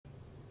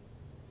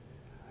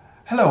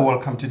Hello,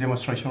 welcome to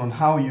demonstration on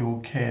how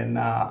you can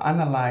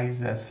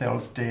analyze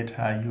sales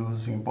data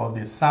using both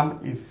the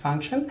SUMIF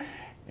function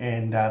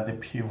and the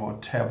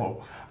pivot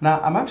table. Now,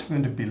 I'm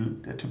actually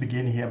going to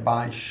begin here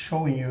by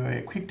showing you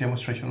a quick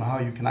demonstration on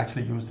how you can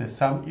actually use the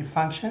SUMIF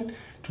function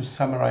to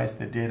summarize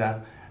the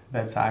data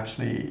that's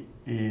actually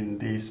in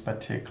this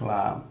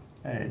particular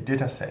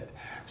data set.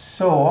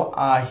 So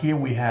here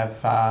we have,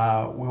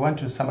 we want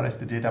to summarize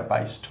the data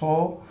by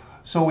store.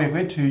 So we're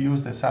going to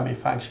use the SUMIF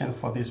function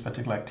for this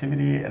particular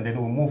activity, and then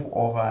we'll move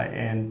over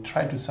and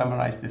try to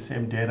summarize the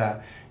same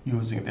data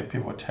using the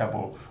pivot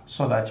table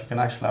so that you can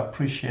actually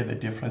appreciate the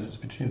differences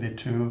between the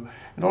two,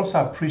 and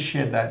also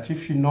appreciate that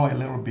if you know a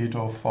little bit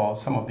of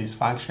some of these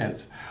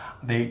functions,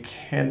 they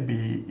can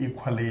be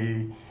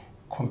equally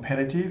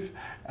competitive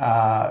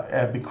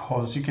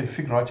because you can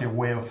figure out a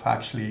way of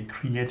actually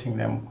creating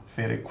them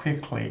very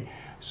quickly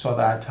so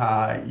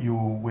that you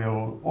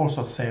will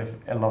also save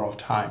a lot of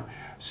time.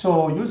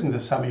 So using the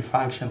SUMIF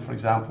function, for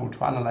example,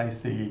 to analyze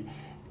the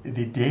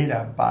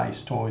data by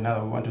store, in other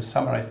words, we want to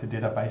summarize the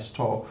data by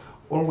store,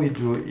 all we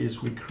do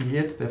is we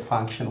create the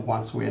function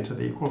once we enter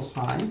the equal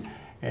sign,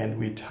 and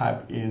we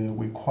type in,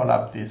 we call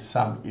up the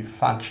SUMIF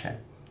function,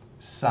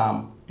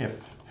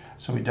 SUMIF.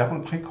 So we double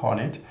click on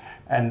it,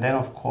 and then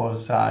of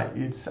course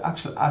it's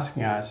actually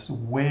asking us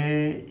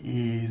where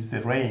is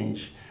the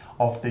range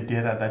of the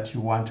data that you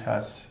want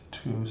us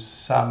to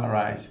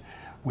summarize.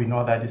 We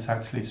know that it's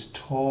actually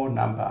store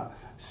number.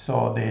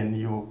 So then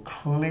you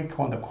click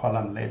on the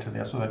column later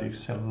there so that you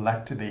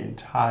select the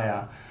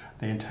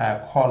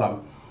entire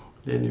column.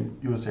 Then you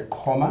use a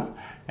comma,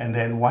 and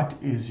then what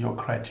is your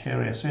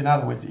criteria? So in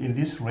other words, in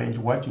this range,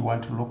 what you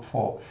want to look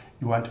for?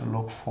 You want to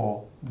look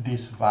for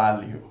this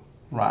value,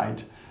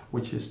 right?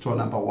 Which is store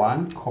number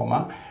 1,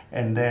 comma,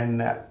 and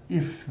then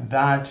if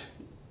that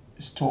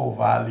store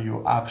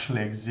value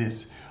actually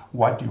exists,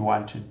 what do you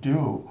want to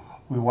do?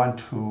 We want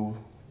to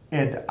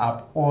add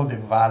up all the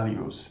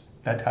values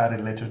that are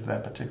related to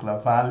that particular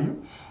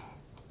value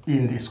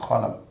in this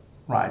column,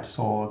 right?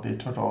 So the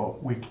total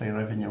weekly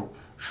revenue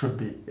should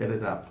be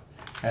added up,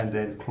 and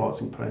then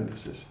closing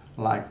parentheses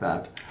like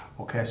that.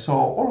 Okay, so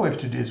all we have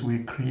to do is we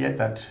create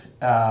that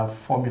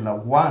formula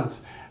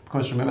once,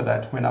 because remember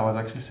that when I was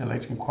actually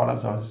selecting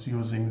columns, I was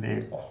using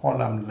the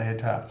column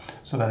letter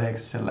so that I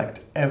select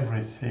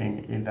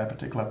everything in that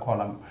particular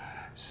column.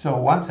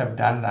 So once I've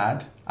done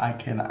that, I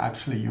can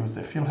actually use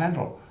the fill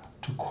handle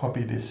to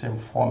copy the same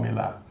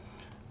formula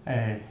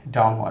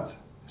downwards.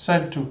 So I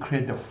have to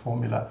create the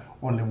formula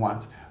only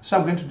once. So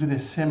I'm going to do the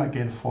same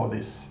again for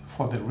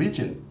the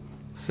region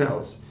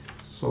cells.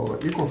 So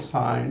equal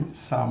sign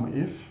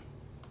SUMIF,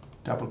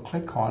 double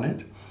click on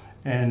it,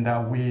 and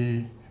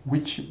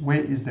where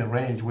is the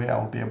range where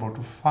I'll be able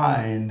to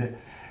find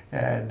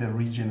the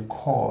region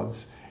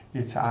codes?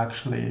 It's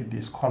actually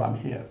this column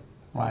here,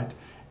 right?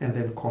 And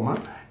then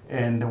comma,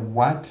 and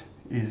what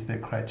is the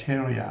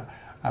criteria?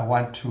 I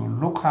want to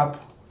look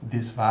up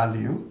this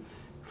value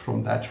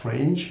from that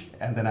range,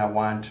 and then I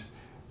want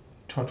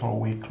total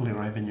weekly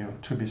revenue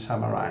to be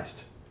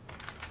summarized,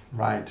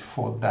 right,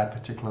 for that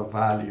particular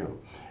value.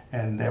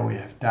 And then we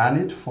have done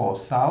it for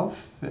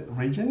South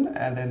region,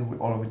 and then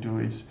all we do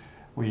is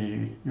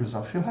we use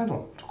our fill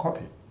handle to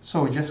copy.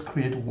 So we just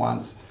create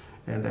once,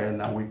 and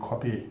then we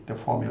copy the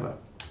formula.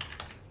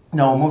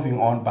 Now moving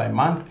on by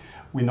month,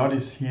 we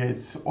notice here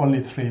it's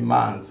only 3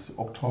 months,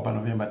 October,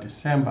 November,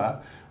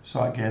 December.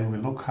 So again, we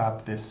look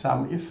up the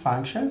SUMIF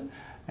function,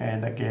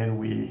 and again,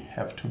 we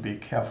have to be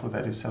careful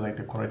that you select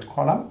the correct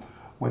column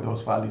where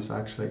those values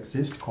actually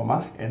exist,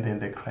 comma, and then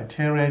the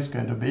criteria is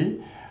going to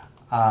be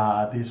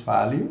this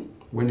value.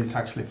 When it's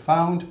actually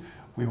found,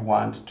 we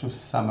want to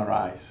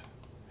summarize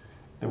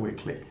the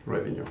weekly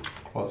revenue,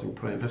 closing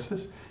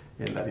parentheses,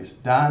 and that is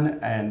done,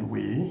 and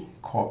we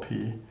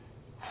copy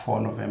for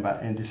November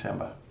and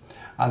December.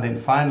 And then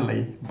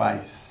finally,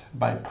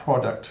 by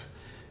product,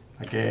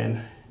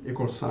 again,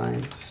 equal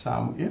sign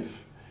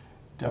SUMIF,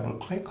 double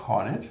click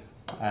on it,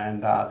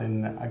 and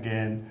then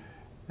again,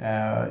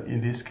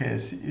 in this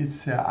case,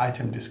 it's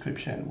item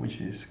description, which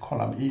is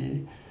column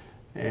E,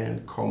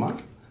 and comma,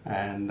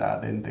 and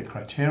then the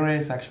criteria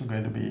is actually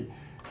going to be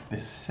the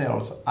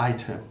sales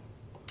item,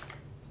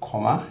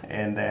 comma,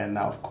 and then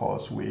of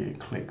course we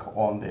click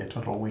on the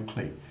total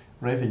weekly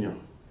revenue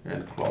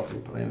and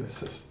closing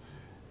parentheses,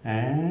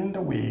 and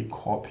we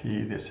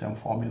copy the same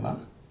formula,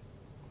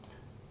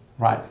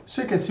 right?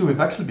 So you can see we've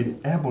actually been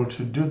able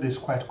to do this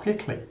quite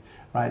quickly,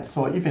 right?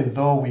 So even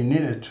though we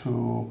needed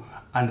to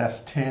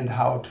understand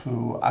how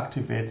to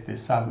activate the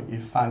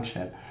SUMIF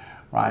function,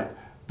 right?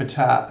 But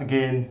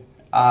again,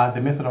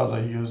 the method I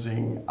was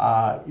using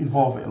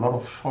involve a lot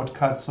of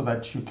shortcuts so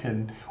that you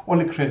can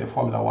only create the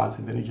formula once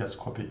and then you just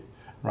copy,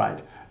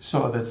 right?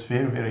 So that's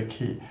very, very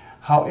key.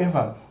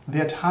 However,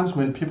 there are times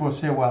when people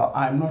say, well,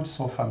 I'm not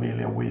so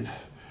familiar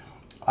with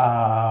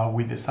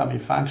the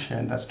SUMIF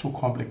function, that's too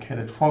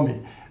complicated for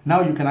me.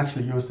 Now you can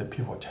actually use the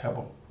pivot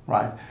table,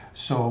 right?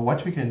 So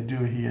what we can do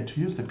here to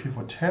use the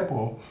pivot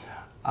table,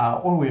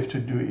 all we have to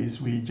do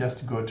is we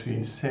just go to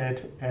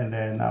insert, and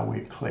then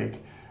we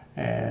click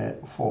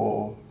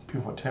for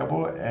pivot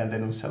table, and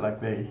then we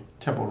select the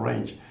table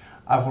range.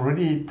 I've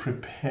already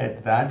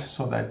prepared that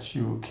so that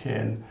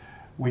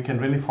we can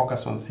really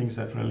focus on things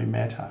that really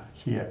matter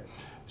here.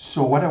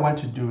 So what I want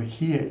to do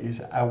here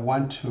is I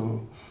want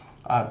to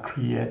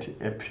create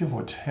a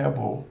pivot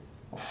table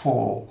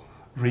for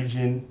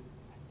region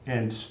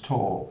and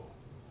store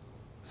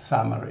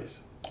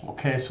summaries.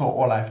 Okay, so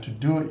all I have to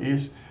do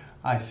is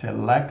I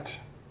select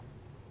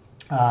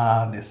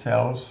the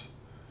sales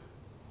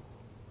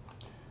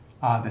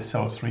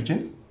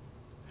region,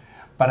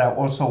 but I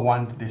also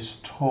want the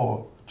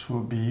store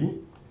to be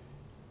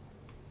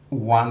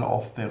one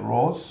of the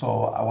rows,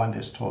 so I want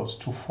the stores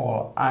to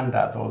fall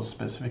under those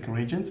specific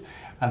regions,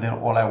 and then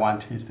all I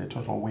want is the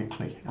total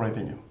weekly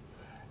revenue.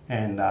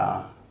 And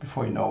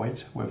before you know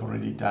it, we've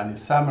already done a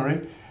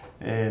summary,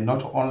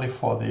 not only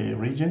for the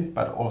region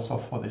but also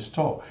for the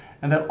store.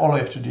 And then all I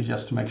have to do is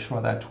just to make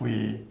sure that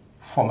we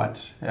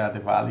format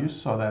the values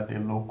so that they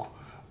look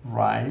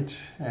right,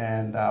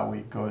 and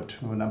we go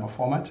to number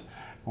format.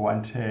 We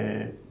want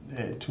to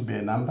be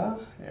a number.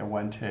 I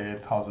want a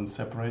 1000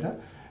 separator,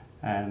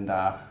 and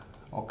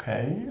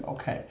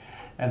okay,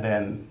 and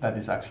then that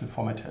is actually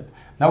formatted.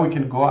 Now we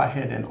can go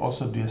ahead and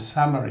also do a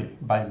summary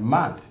by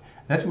month.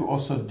 That we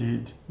also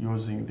did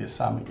using the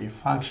SUMIF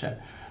function.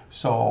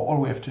 So all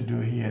we have to do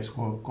here is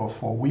we'll go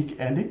for week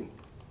ending.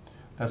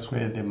 That's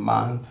where the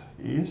month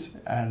is,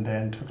 and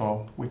then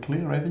total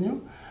weekly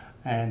revenue,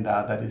 and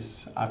that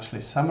is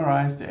actually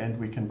summarized, and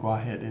we can go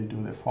ahead and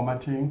do the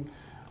formatting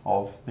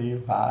of the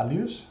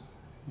values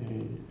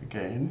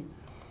again,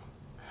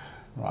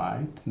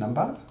 right,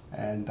 number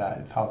and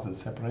 1000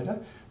 separator,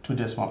 2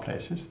 decimal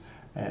places,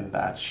 and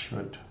that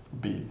should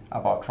be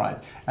about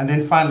right. And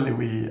then finally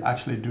we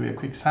actually do a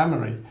quick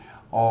summary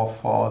of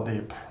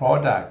the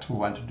product. We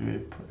want to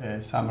do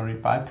a summary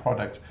by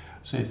product,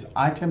 so it's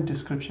item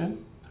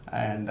description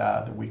and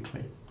the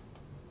weekly,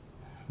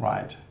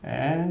 right,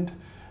 and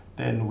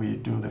then we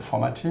do the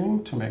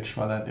formatting to make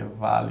sure that the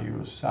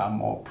values are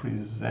more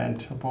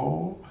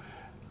presentable.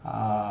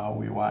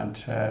 We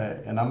want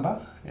a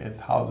number,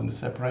 1000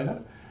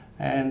 separator,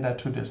 and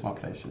 2 decimal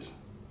places.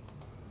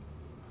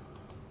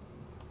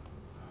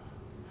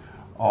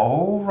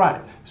 All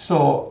right,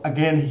 so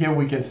again here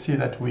we can see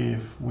that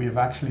we've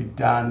actually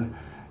done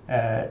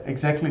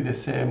exactly the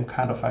same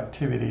kind of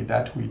activity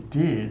that we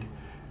did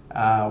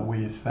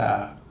with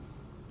the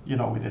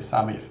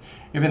SUMIF.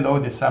 Even though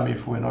the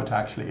SUMIF, we're not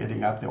actually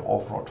adding up the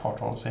overall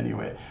totals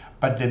anyway,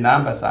 but the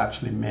numbers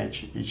actually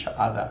match each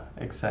other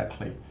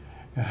exactly.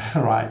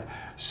 Right,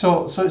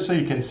 so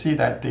you can see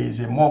that there is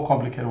a more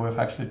complicated way of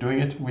actually doing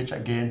it, which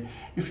again,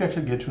 if you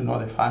actually get to know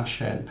the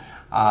function,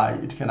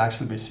 it can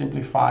actually be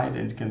simplified,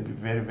 and it can be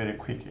very, very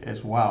quick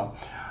as well.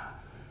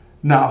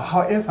 Now,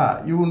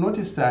 however, you will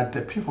notice that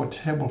the pivot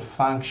table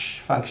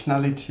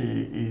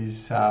functionality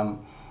is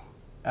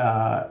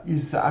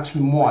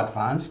actually more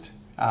advanced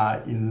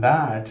in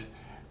that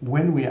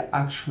when we are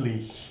actually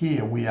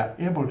here, we are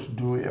able to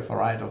do a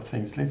variety of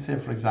things. Let's say,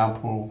 for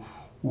example,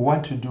 we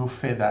want to do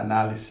further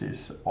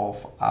analysis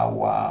of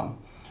our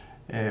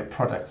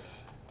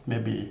products,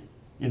 maybe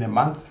in a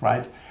month,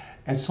 right?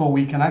 And so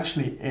we can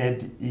actually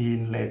add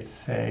in, let's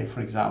say,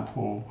 for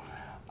example,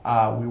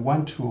 we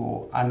want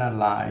to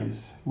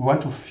analyze, we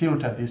want to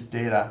filter this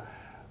data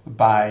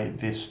by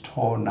the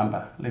store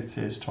number, let's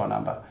say store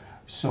number.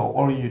 So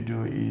all you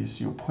do is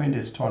you point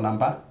a store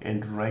number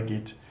and drag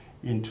it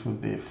into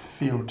the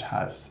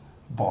filters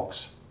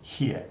box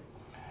here.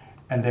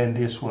 And then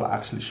this will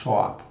actually show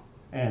up.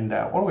 And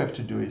all we have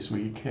to do is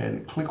we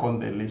can click on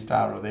the list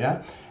arrow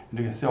there, and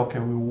you can say, okay,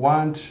 we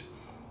want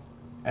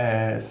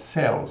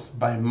sales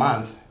by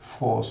month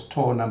for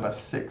store number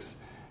 6,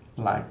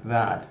 like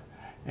that.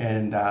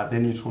 And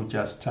then it will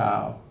just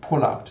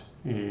pull out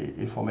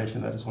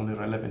information that is only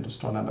relevant to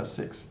store number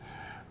 6,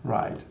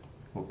 right?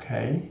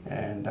 Okay,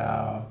 and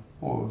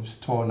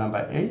store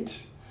number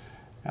 8,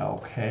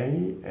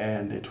 okay,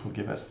 and it will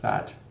give us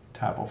that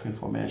type of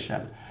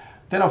information.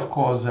 Then of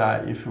course,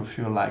 if you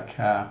feel like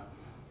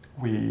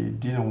we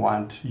didn't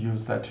want to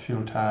use that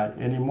filter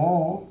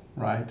anymore,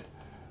 right,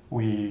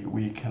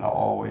 we can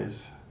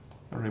always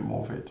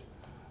remove it,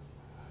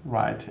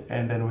 right?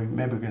 And then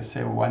maybe we can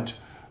say we want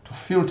to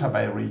filter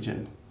by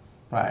region,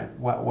 right?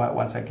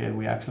 Once again,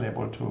 we're actually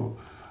able to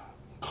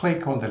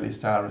click on the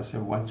list arrow and say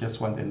we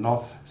just want the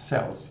north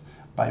sales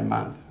by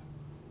month,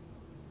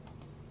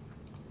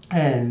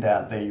 and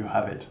there you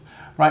have it.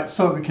 Right,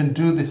 so we can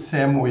do the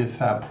same with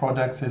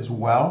products as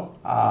well,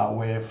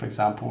 where, for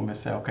example, we may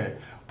say, okay,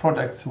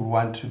 products, we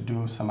want to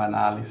do some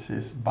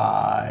analysis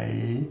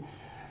by,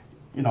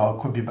 it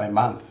could be by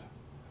month,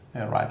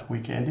 right,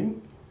 week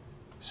ending.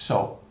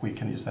 So we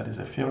can use that as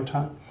a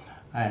filter.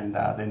 And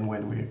then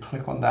when we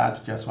click on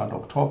that, just want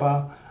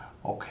October,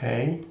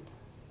 okay,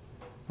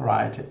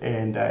 right,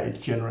 and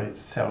it generates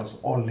sales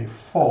only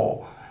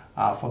for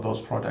those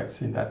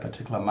products in that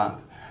particular month.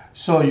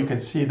 So you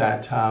can see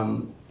that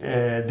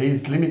there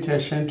is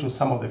limitation to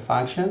some of the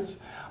functions,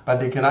 but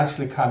they can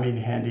actually come in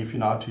handy if you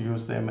know how to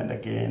use them. And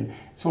again,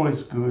 it's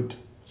always good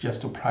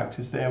just to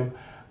practice them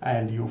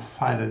and you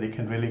find that they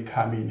can really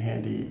come in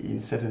handy in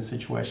certain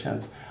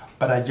situations.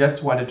 But I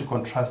just wanted to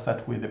contrast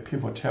that with the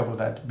pivot table,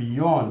 that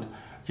beyond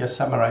just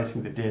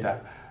summarizing the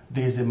data,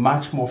 there's a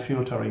much more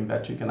filtering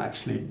that you can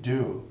actually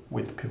do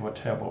with pivot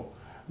table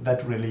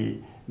that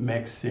really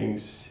makes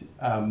things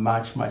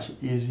much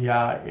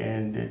easier,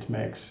 and it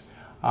makes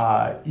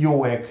your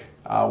work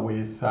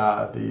with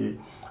the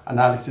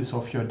analysis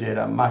of your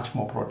data much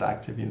more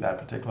productive in that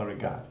particular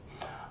regard.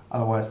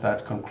 Otherwise,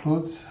 that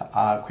concludes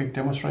a quick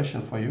demonstration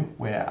for you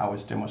where I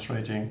was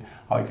demonstrating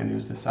how you can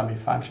use the SUMIF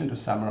function to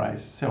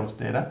summarize sales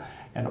data,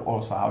 and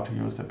also how to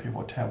use the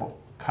pivot table,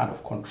 kind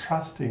of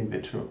contrasting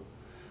the two.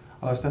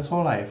 Otherwise, that's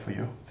all I have for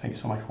you. Thank you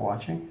so much for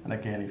watching. And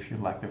again, if you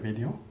like the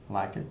video,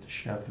 like it,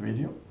 share the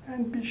video,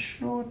 and be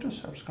sure to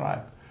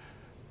subscribe.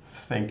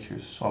 Thank you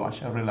so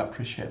much. I really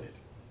appreciate it.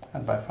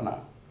 And bye for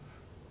now.